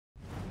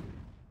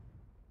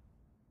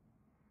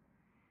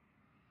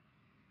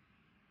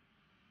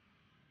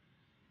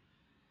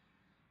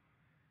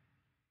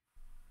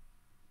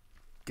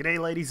G'day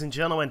ladies and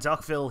gentlemen,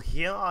 Duckville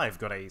here. I've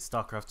got a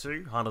StarCraft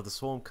 2 Heart of the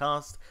Swarm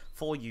cast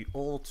for you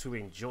all to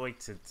enjoy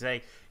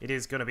today. It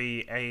is going to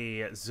be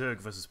a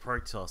Zerg versus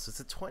Protoss. It's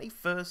the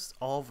 21st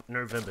of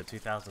November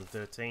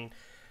 2013,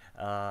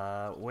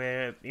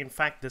 where in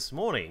fact this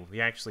morning we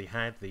actually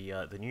had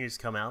the news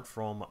come out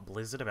from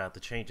Blizzard about the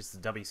changes to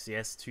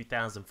WCS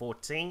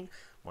 2014.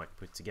 Might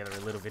put together a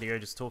little video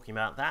just talking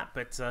about that,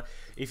 but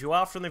if you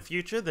are from the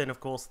future, then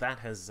of course that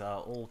has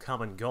all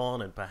come and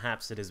gone, and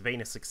perhaps it has been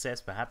a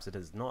success, perhaps it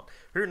has not.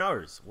 Who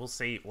knows? We'll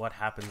see what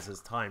happens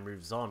as time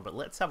moves on, but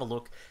let's have a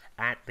look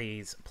at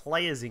these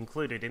players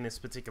included in this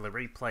particular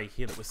replay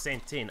here that was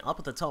sent in. Up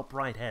at the top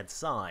right hand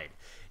side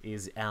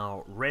is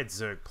our Red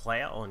Zerg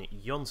player on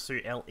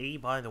Yonsu LE,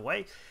 by the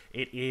way.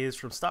 It is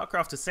from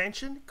StarCraft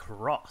Ascension,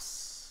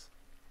 Cross.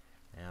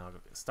 Now,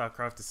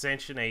 StarCraft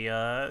Ascension,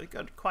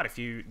 got quite a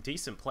few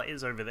decent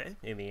players over there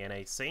in the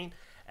NA scene,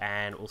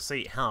 and we'll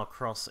see how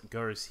Cross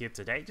goes here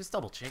today. Just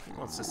double checking,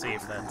 wants to see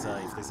if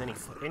if there's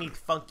any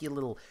funky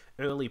little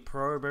early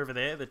probe over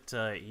there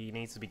that he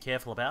needs to be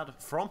careful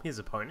about from his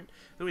opponent,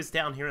 who is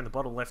down here in the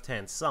bottom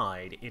left-hand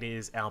side. It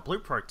is our blue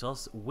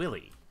Protoss,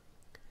 Willy,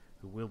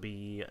 who will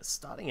be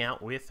starting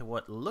out with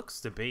what looks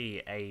to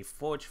be a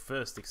Forge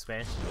First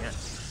expansion. Yeah,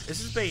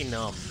 this has been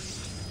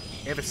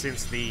ever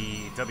since the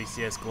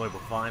WCS Global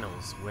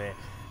Finals, where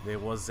there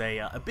was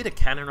a bit of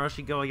cannon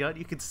rushing going on.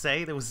 You could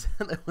say there was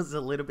a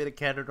little bit of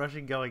cannon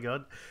rushing going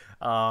on,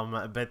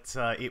 but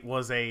it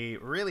was a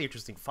really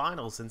interesting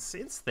finals, and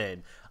since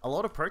then a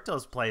lot of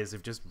Protoss players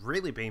have just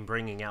really been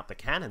bringing out the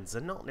cannons,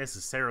 and not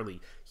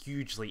necessarily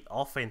hugely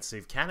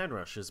offensive cannon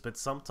rushes, but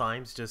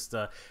sometimes just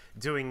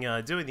doing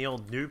the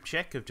old noob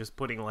check of just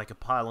putting like a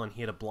pylon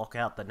here to block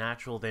out the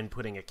natural, then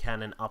putting a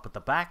cannon up at the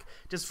back.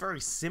 Just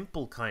very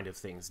simple kind of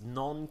things,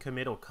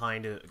 non-committal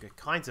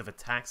kinds of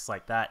attacks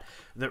like that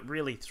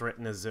really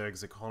threaten a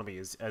Zerg's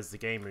economy as the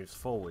game moves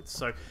forward.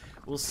 So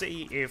we'll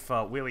see if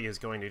Willy is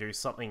going to do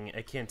something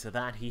akin to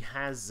that. He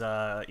has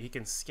he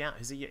can scout.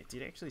 Did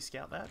he actually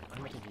scout that? I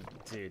don't think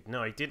he did.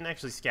 No, he didn't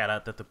actually scout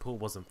out that the pool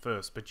wasn't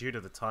first, but due to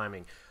the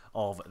timing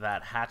of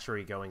that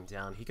hatchery going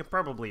down, he can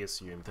probably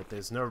assume that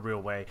there's no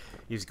real way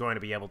he's going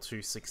to be able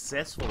to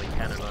successfully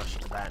cannon rush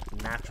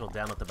that natural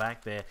down at the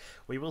back there.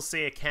 We will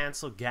see a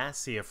cancel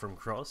gas here from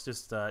Cross,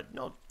 just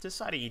not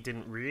deciding he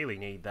didn't really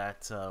need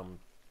that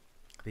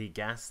the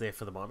gas there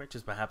for the moment,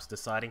 just perhaps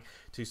deciding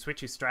to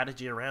switch his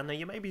strategy around. Now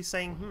you may be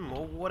saying,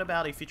 well, what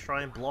about if you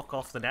try and block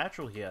off the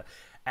natural here?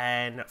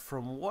 And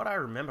from what I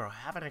remember, I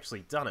haven't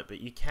actually done it,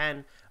 but you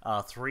can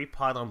 3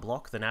 pylon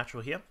block the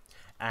natural here,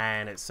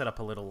 and it set up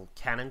a little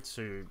cannon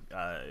to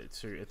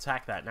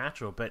attack that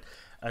natural, but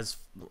as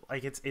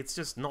like it's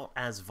just not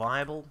as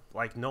viable.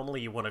 Like normally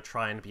you want to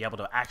try and be able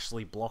to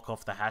actually block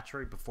off the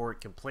hatchery before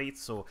it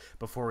completes or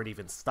before it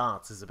even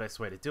starts is the best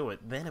way to do it.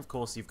 Then of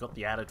course you've got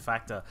the added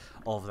factor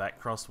of that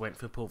Cross went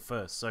for pull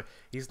first, so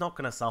he's not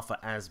going to suffer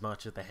as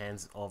much at the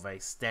hands of a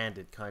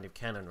standard kind of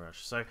cannon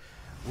rush. So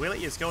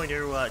Willy is going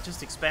to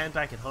just expand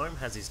back at home,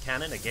 has his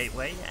cannon, a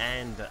gateway,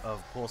 and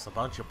of course a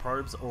bunch of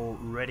probes all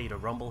ready to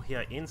rumble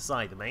here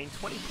inside the main.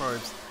 20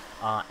 probes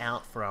are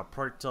out for our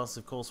Protoss.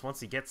 Of course, once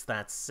he gets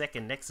that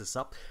second Nexus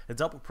up, the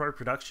double probe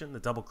production, the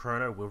double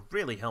chrono will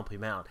really help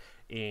him out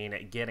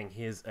in getting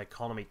his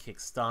economy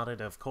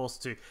kick-started. Of course,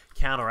 to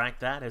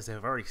counteract that as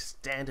a very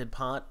standard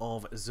part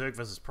of Zerg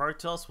versus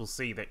Protoss, we'll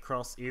see that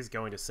Cross is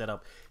going to set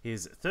up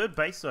his third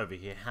base over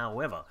here.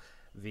 However,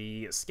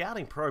 the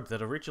scouting probe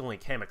that originally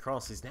came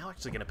across is now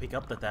actually going to pick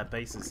up that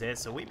base is there,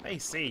 so we may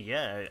see,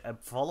 yeah, a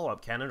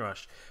follow-up cannon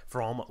rush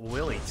from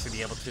Willy to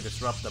be able to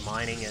disrupt the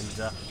mining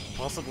and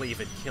possibly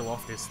even kill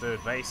off this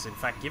third base. In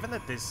fact, given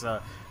that this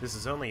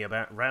is only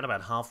around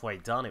about halfway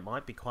done, it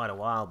might be quite a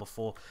while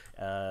before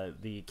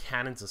the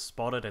cannons are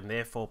spotted, and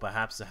therefore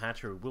perhaps the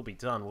hatchery will be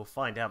done. We'll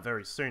find out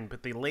very soon,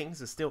 but the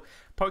Lings are still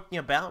poking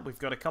about. We've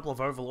got a couple of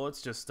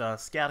Overlords just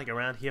scouting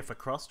around here for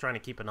Cross, trying to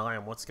keep an eye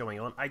on what's going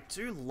on. I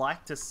do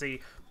like to see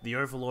the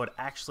Overlord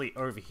actually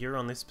over here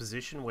on this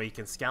position where you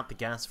can scout the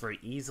gas very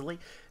easily.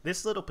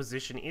 This little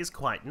position is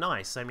quite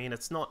nice. I mean,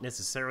 it's not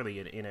necessarily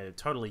in a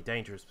totally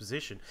dangerous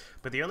position,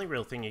 but the only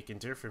real thing you can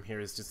do from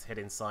here is just head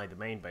inside the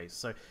main base.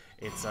 So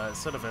it's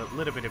sort of a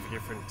little bit of a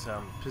different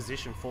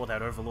position for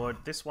that Overlord.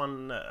 This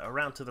one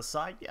around to the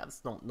side, yeah,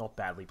 it's not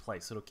badly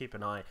placed. It'll keep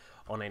an eye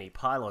on any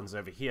pylons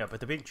over here.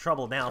 But the big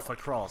trouble now for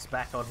Cross,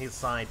 back on his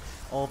side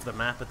of the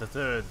map at the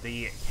third,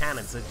 the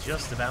cannons are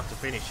just about to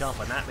finish up,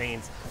 and that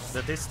means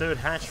that this third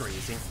hatchery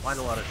is in quite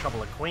a lot of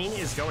trouble. A Queen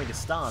is going to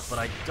start, but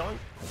I don't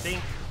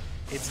think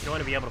it's going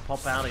to be able to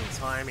pop out in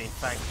time. In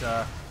fact,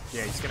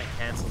 yeah, he's going to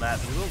cancel that.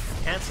 We will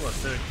cancel a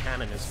third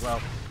cannon as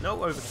well. No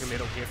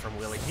overcommittal here from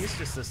Willy. He's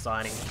just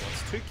deciding he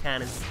wants 2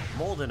 cannons,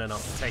 more than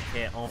enough to take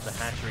care of the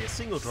hatchery. A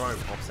single drone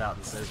pops out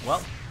and says,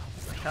 well,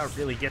 I can't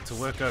really get to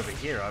work over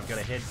here. I've got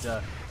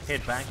to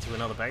head back to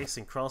another base,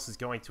 and Cross is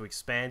going to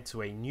expand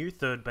to a new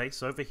third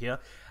base over here,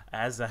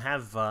 as I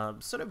have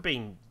sort of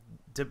been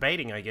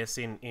debating, I guess,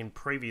 in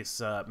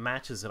previous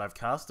matches that I've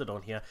casted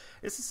on here,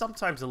 this is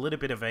sometimes a little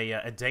bit of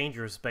a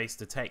dangerous base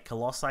to take.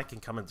 Colossi can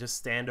come and just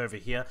stand over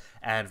here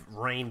and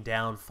rain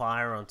down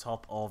fire on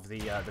top of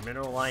the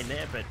mineral line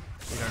there, but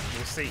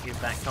we'll see if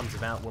that comes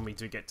about when we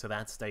do get to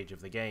that stage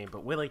of the game.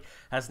 But Willy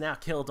has now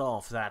killed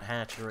off that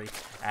hatchery,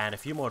 and a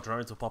few more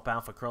drones will pop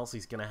out for Cross.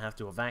 He's going to have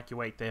to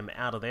evacuate them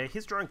out of there.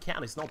 His drone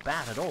count is not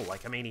bad at all.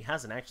 Like, I mean, he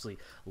hasn't actually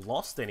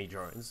lost any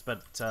drones,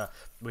 but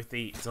with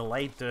the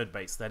delayed third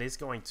base, that is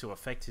going to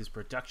affect his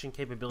production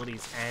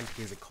capabilities and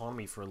his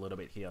economy for a little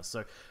bit here.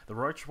 So the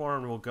Roach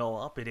Warren will go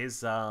up. It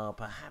is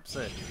perhaps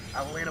a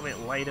little bit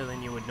later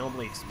than you would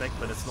normally expect,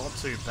 but it's not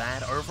too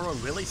bad. Over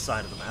on Willy's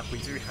side of the map, we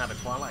do have a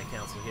Twilight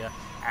Council here,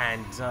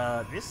 and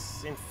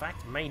this, in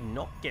fact, may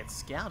not get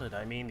scouted.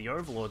 I mean, the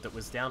Overlord that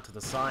was down to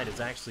the side has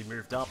actually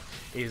moved up,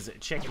 is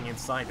checking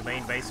inside the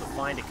main base. Will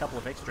find a couple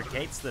of extra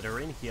gates that are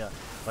in here,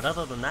 but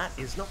other than that,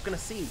 is not going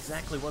to see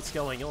exactly what's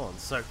going on.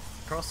 So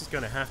Cross is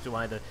going to have to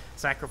either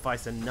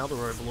sacrifice another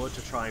Overlord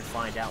to try and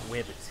find out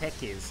where the tech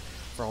is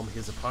from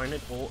his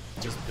opponent, or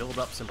just build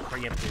up some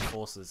preemptive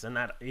forces, and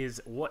that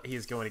is what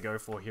he's going to go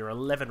for here.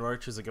 11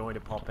 roaches are going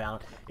to pop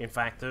out. In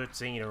fact,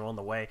 13 are on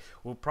the way.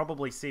 We'll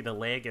probably see the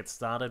lair get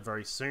started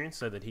very soon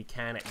so that he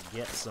can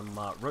get some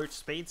roach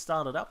speed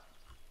started up.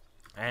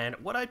 And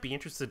what I'd be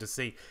interested to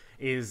see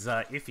is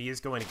if he is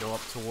going to go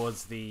up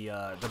towards the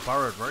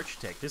burrowed roach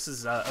tech. This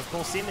is, of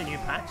course, in the new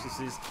patch. This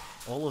is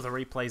all of the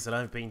replays that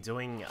I've been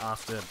doing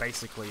after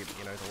basically,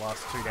 the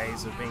last 2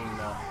 days have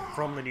been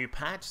from the new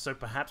patch. So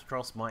perhaps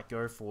Cross might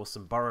go for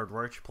some burrowed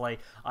roach play.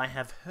 I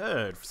have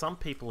heard, some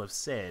people have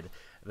said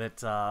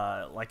that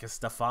like a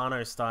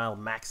Stefano style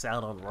max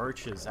out on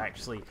roaches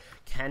actually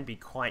can be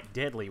quite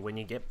deadly when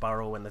you get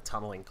burrow and the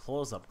tunneling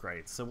claws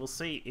upgrades. So we'll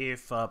see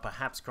if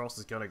perhaps Cross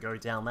is going to go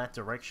down that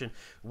direction.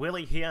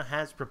 Willy here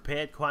has prepared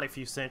quite a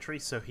few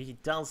sentries, so he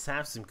does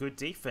have some good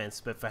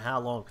defense, but for how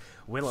long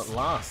will it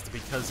last?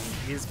 Because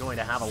he is going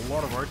to have a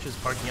lot of roaches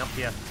poking up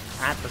here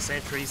at the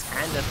sentries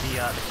and at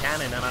the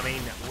cannon, and I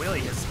mean,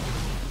 Willy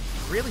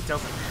really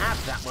doesn't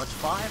have that much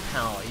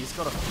firepower. He's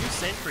got a few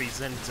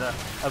sentries and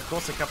of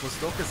course a couple of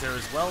stalkers there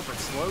as well, but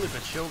slowly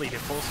but surely the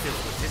force field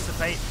will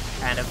dissipate,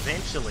 and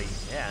eventually,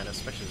 yeah, and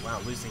especially, wow,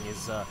 losing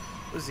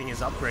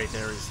his upgrade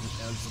there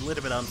is a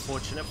little bit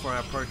unfortunate for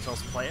our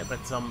Protoss player, but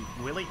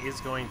Willy is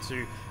going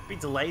to be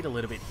delayed a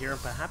little bit here,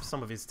 and perhaps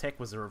some of his tech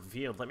was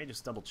revealed. Let me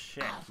just double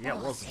check. Yeah,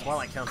 it was. The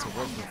Twilight Council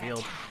was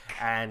revealed,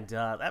 and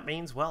that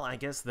means, well, I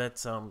guess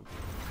that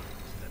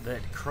that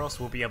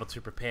Cross will be able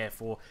to prepare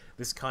for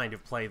this kind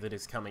of play that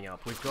is coming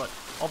up. We've got,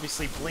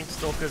 obviously, Blink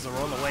Stalkers are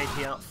on the way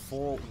here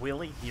for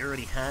Willy. He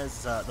already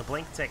has the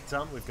Blink tech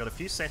done. We've got a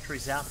few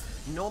sentries out.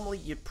 Normally,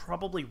 you'd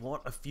probably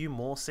want a few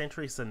more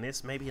sentries than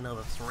this. Maybe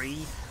another 3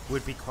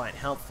 would be quite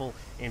helpful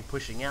in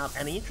pushing out.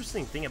 And the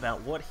interesting thing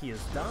about what he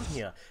has done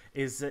here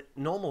is that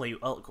normally,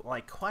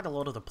 like, quite a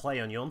lot of the play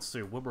on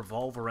Yonsu will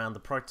revolve around the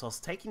Protoss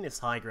taking this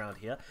high ground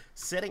here,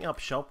 setting up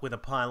shop with a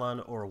pylon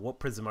or a warp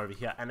prism over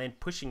here, and then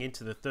pushing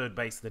into the third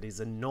base that is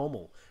a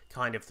normal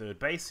kind of third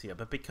base here.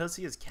 But because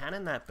he has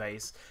cannoned that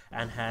base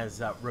and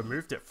has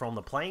removed it from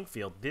the playing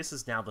field, this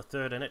is now the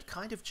third, and it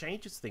kind of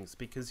changes things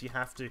because you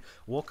have to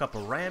walk up a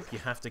ramp, you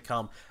have to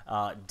come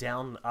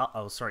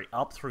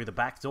up through the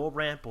backdoor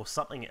ramp or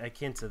something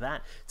akin to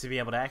that to be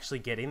able to actually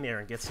get in there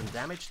and get some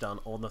damage done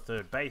on the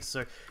third base.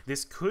 So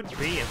this could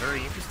be a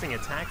very interesting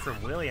attack from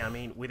Willy. I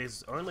mean, with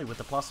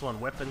the +1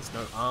 weapons,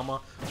 no armor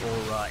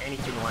or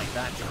anything like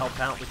that to help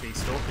out with these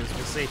stalkers,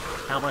 we'll see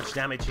how much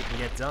damage he can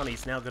get done.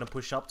 He's now going to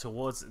push up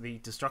towards the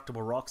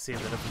destructible rocks here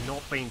that have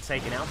not been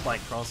taken out by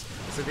Cross,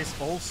 so this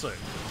also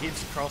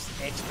gives Cross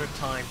extra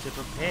time to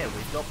prepare.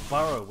 We've got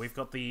Burrow, we've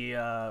got the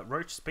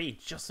Roach Speed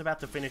just about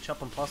to finish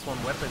up, and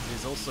 +1 weapons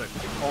is also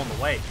on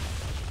the way.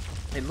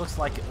 It looks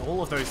like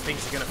all of those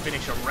things are going to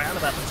finish around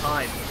about the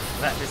time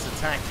that this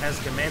attack has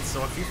commenced,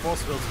 so a few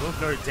force fields will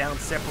go down,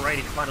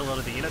 separating quite a lot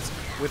of the units.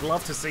 We'd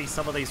love to see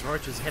some of these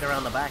roaches head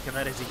around the back, and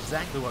that is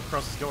exactly what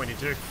Cross is going to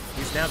do.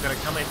 He's now going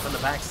to come in from the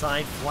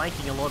backside,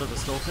 flanking a lot of the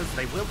stalkers.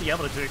 They will be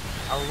able to do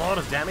a lot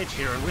of damage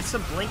here, and with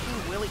some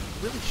blinking, Willy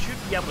should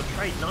be able to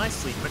trade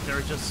nicely, but there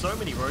are just so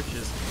many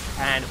roaches,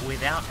 and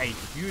without a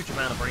huge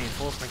amount of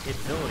reinforcement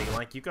capability,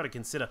 like, you've got to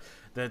consider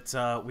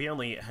that we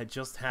only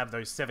just have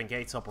those 7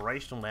 gates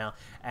operational now,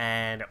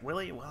 and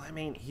Willy, well, I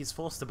mean, he's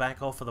forced to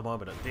back off for the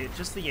moment.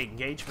 Just the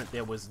engagement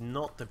there was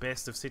not the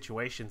best of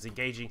situations.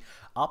 Engaging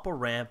up a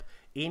ramp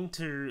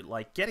into,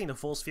 like, getting the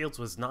force fields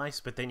was nice,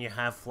 but then you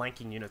have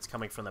flanking units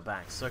coming from the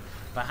back, so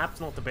perhaps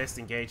not the best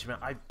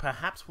engagement. I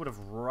perhaps would have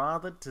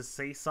rathered to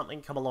see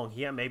something come along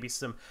here, maybe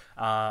some,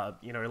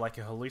 like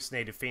a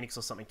hallucinated phoenix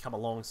or something come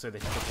along so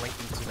that he can blink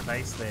into the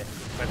base there,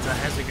 but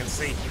as you can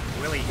see,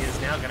 Willy is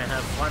now going to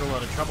have quite a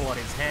lot of trouble on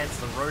his hands.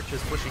 The roach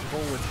is pushing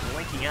forwards,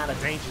 blinking out of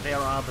danger. There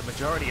are the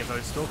majority of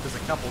those stalkers. A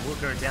couple will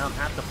go down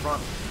at the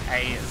front.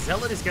 A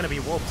zealot is going to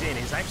be warped in.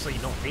 He's actually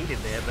not needed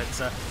there,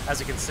 but as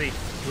you can see,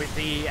 with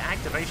the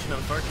activation of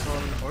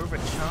Photon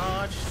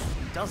Overcharge,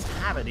 does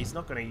have it. He's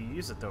not going to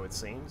use it, though, it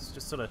seems.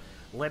 Just sort of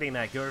letting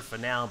that go for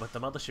now, but the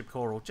Mothership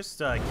Core will just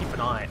keep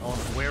an eye on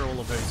where all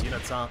of those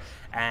units are.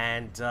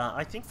 And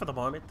I think for the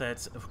moment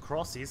that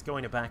Cross is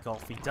going to back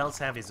off. He does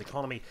have his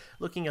economy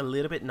looking a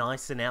little bit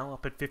nicer now,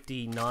 up at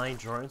 59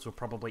 drones. We'll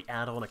probably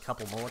add on a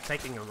couple more.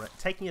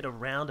 Taking it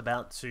around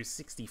about to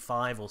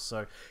 65 or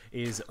so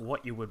is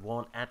what you would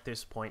want at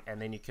this point,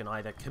 and then you can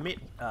either commit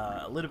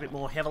a little bit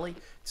more heavily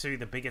to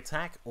the big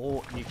attack,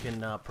 or you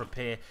can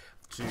prepare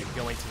to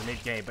go into the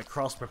mid-game. But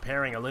Cross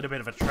preparing a little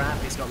bit of a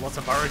trap. He's got lots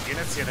of burrowed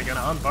units here. They're going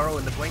to unburrow,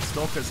 and the Blink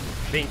Stalkers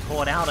being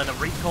caught out, and a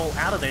recall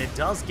out of there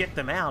does get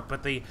them out,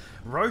 but the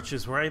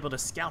Roaches were able to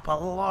scalp a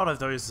lot of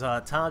those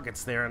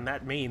targets there, and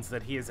that means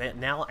that he is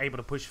now able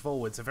to push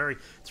forwards. A very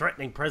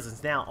threatening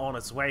presence now on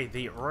its way.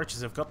 The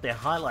Roaches have got their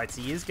highlights.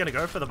 He is going to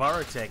go for the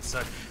burrow tech,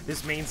 so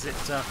this means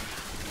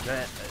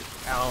that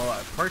our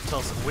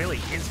Protoss Willy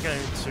is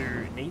going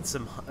to need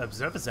some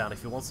observers out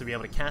if he wants to be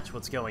able to catch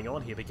what's going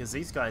on here, because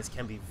these guys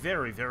can be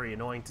very, very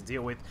annoying to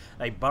deal with.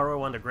 They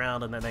burrow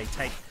underground, and then they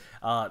take,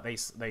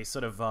 they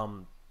sort of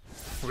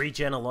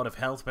regen a lot of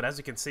health, but as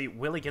you can see,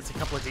 Willy gets a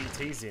couple of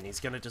DTs in. He's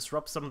going to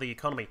disrupt some of the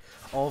economy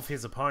of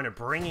his opponent,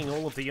 bringing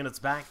all of the units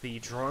back. The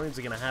drones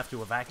are going to have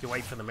to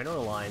evacuate from the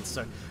mineral lines,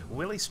 so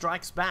Willy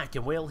strikes back,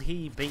 and will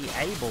he be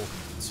able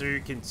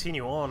to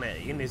continue on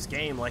in this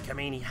game? Like, I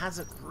mean, he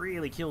hasn't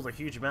really killed a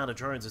huge amount of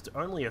drones. It's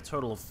only a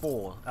total of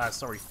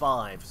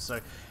 5, so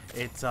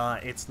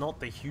it's not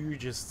the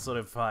hugest sort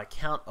of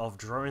count of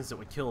drones that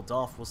were killed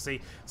off. We'll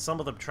see some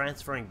of them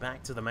transferring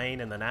back to the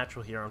main and the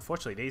natural here.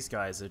 Unfortunately, these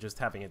guys are just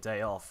having a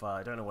day off.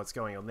 I don't know what's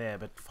going on there,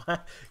 but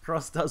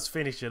Cross does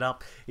finish it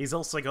up. He's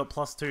also got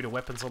 +2 to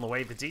weapons on the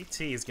way. The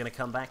DT is going to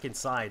come back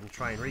inside and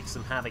try and wreak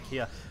some havoc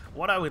here.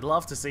 What I would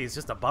love to see is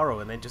just a burrow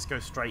and then just go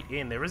straight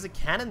in. There is a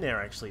cannon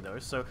there actually though,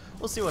 so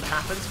we'll see what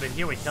happens. But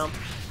here we come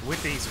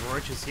with these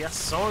Roaches here.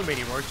 So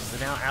many Roaches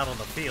are now out on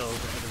the field.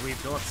 And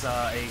we've got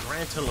a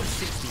grand total of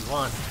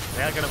 61.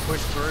 They are going to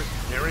push through.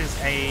 There is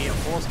a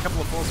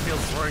couple of force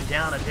fields thrown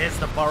down, and there's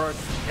the burrow.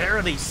 There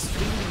are these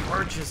speedy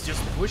Roaches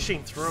just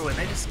pushing through, and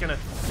they're just gonna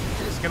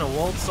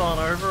waltz on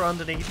over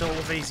underneath all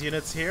of these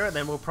units here, and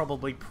then we'll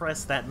probably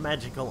press that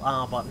magical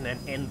R button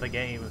and end the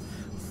game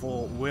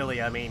for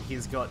Willy. I mean,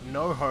 he's got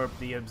no hope.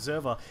 The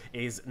observer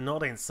is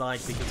not in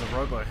sight because the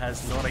Robo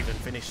has not even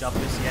finished up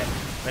this yet.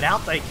 But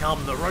out they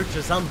come, the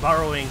Roaches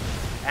unburrowing,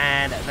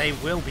 and they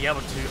will be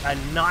able to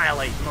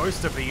annihilate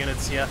most of the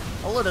units here.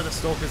 A lot of the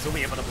Stalkers will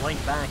be able to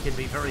blink back and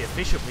be very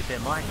efficient with their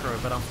micro,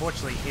 but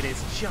unfortunately it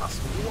is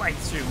just way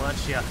too much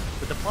here.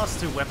 With the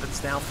 +2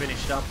 weapons now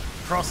finished up,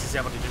 Cross is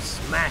able to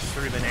just smash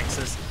through the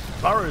Nexus,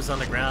 burrows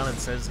underground and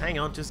says, hang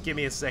on, just give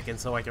me a second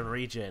so I can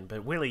regen.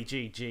 But Willy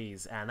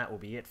GG's, and that will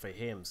be it for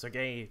him. So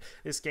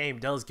this game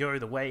does go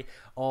the way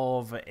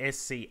of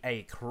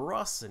SCA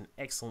Cross. An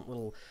excellent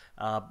little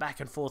back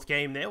and forth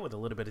game there with a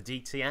little bit of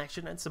DT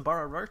action and some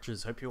burrow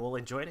Roaches. Hope you all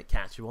enjoyed it.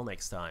 Catch you all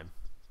next time.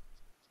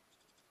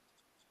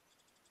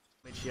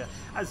 Here,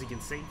 as you can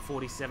see,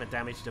 47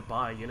 damage to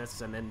bio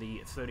units, and then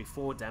the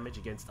 34 damage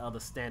against other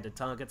standard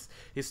targets.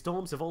 His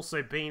storms have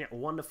also been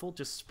wonderful,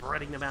 just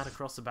spreading them out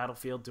across the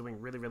battlefield,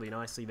 doing really, really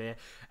nicely there.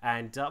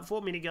 And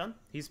for minigun,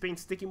 he's been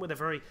sticking with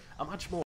a much more